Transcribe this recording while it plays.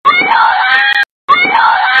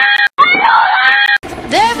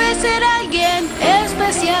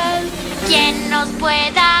nos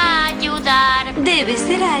pueda ayudar. Debe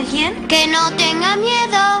ser alguien Que no tenga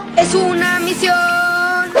miedo. Es una misión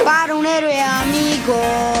para un héroe amigo.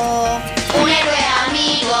 Un héroe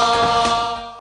amigo.